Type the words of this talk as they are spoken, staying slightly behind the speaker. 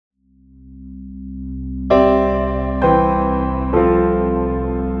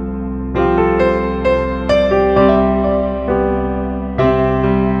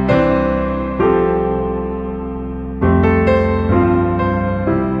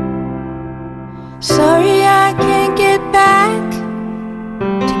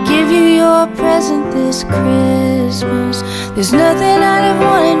your present this Christmas. There's nothing I'd have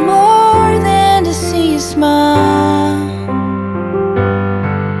wanted more than to see you smile.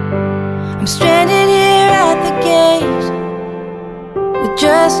 I'm stranded here at the gate with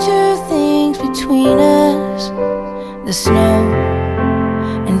just two things between us: the snow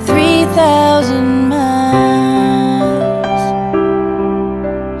and 3,000 miles.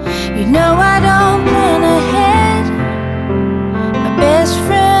 You know I don't plan ahead. My best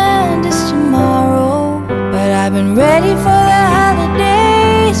friend is tomorrow, but I've been ready for the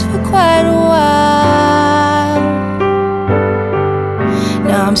holidays for quite a while.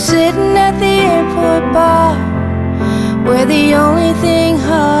 Now I'm sitting at the airport bar, where the only thing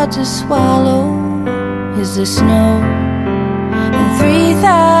hard to swallow is the snow and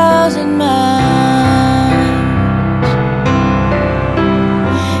 3,000 miles.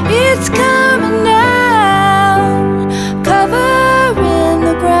 It's coming down, covering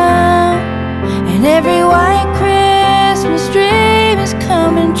the ground, and every white Christmas dream is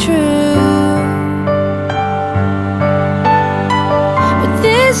coming true. But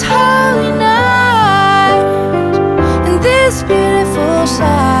this holy night and this beautiful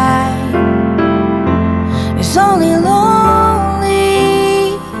sight is only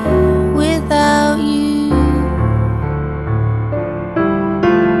lonely without you.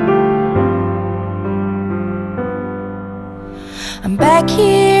 I'm back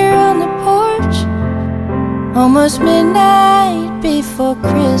here on the porch, almost midnight before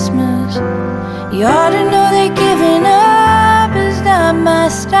Christmas. You ought to know that giving up is not my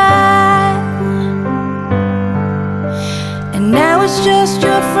style. And now it's just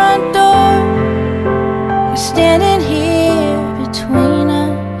your front door. You're standing here between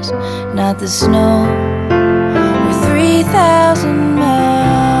us, not the snow or 3,000 miles.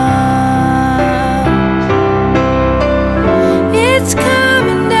 It's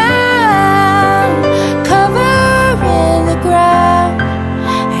coming down, covering the ground,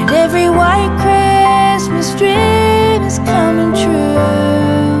 and every white Christmas dream is coming true.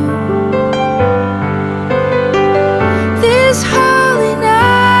 This holy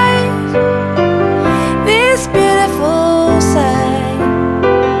night, this beautiful sight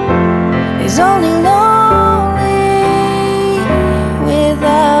is only lonely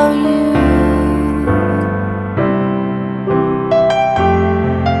without you.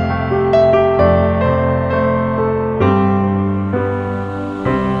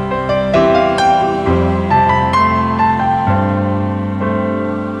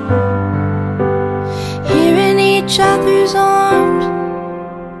 Here in each other's arms,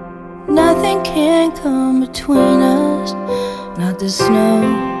 nothing can come between us, not the snow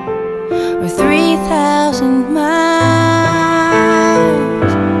or 3,000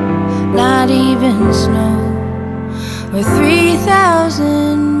 miles, not even snow or 3,000